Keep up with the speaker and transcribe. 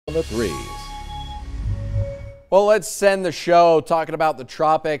the threes. Well, let's send the show talking about the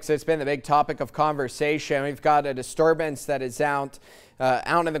tropics. It's been the big topic of conversation. We've got a disturbance that is out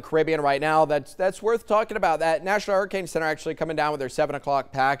in the Caribbean right now. That's worth talking about. That National Hurricane Center actually coming down with their 7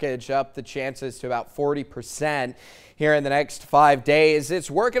 o'clock package, up the chances to about 40% here in the next 5 days. It's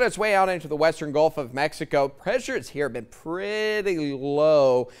working its way out into the western Gulf of Mexico. Pressures here have been pretty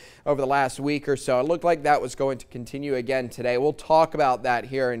low over the last week or so. It looked like that was going to continue again today. We'll talk about that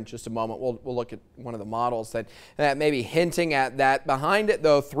here in just a moment. We'll look at one of the models that may be hinting at that. Behind it,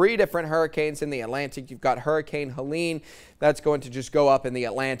 though, 3 different hurricanes in the Atlantic. You've got Hurricane Helene. That's going to just go up in the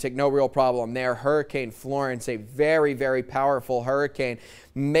Atlantic. No real problem there. Hurricane Florence, a very, very powerful hurricane,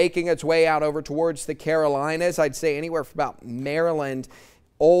 making its way out over towards the Carolinas. I'd say anywhere from about Maryland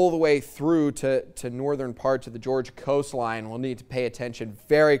all the way through to northern parts of the Georgia coastline. We'll need to pay attention,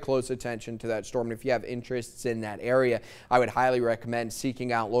 very close attention to that storm. And if you have interests in that area, I would highly recommend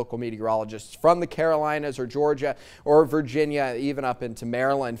seeking out local meteorologists from the Carolinas or Georgia or Virginia, even up into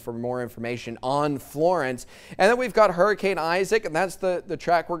Maryland, for more information on Florence. And then we've got Hurricane Isaac, and that's the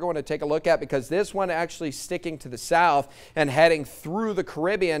track we're going to take a look at, because this one actually sticking to the south and heading through the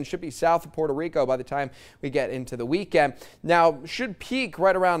Caribbean, should be south of Puerto Rico by the time we get into the weekend. Now, should peak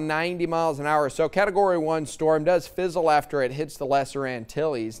right around 90 miles an hour. So Category 1 storm does fizzle after it hits the Lesser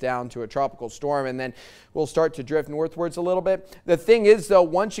Antilles down to a tropical storm, and then we'll start to drift northwards a little bit. The thing is, though,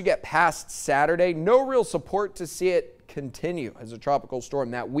 once you get past Saturday, no real support to see it continue as a tropical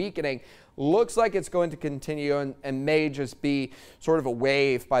storm. That weakening looks like it's going to continue and may just be sort of a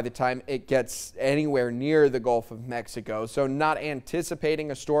wave by the time it gets anywhere near the Gulf of Mexico. So not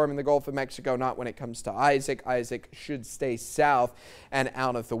anticipating a storm in the Gulf of Mexico, not when it comes to Isaac. Isaac should stay south and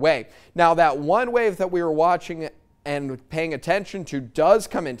out of the way. Now, that one wave that we were watching and paying attention to does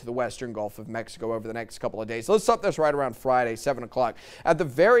come into the western Gulf of Mexico over the next couple of days. Let's set this right around Friday, 7 o'clock. At the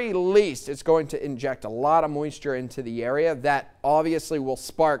very least, it's going to inject a lot of moisture into the area. That obviously will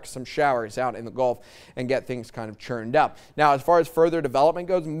spark some showers out in the Gulf and get things kind of churned up. Now, as far as further development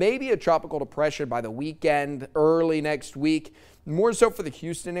goes, maybe a tropical depression by the weekend, early next week. More so for the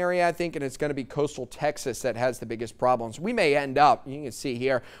Houston area, I think, and it's going to be coastal Texas that has the biggest problems. We may end up, you can see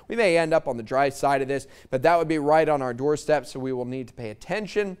here, we may end up on the dry side of this, but that would be right on our doorstep, so we will need to pay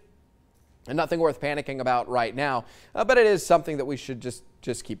attention. And nothing worth panicking about right now, but it is something that we should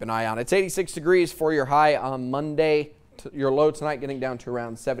just keep an eye on. It's 86 degrees for your high on Monday. Your low tonight getting down to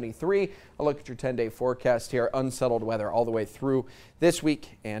around 73. I'll look at your 10-day forecast here. Unsettled weather all the way through this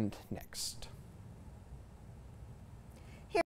week and next.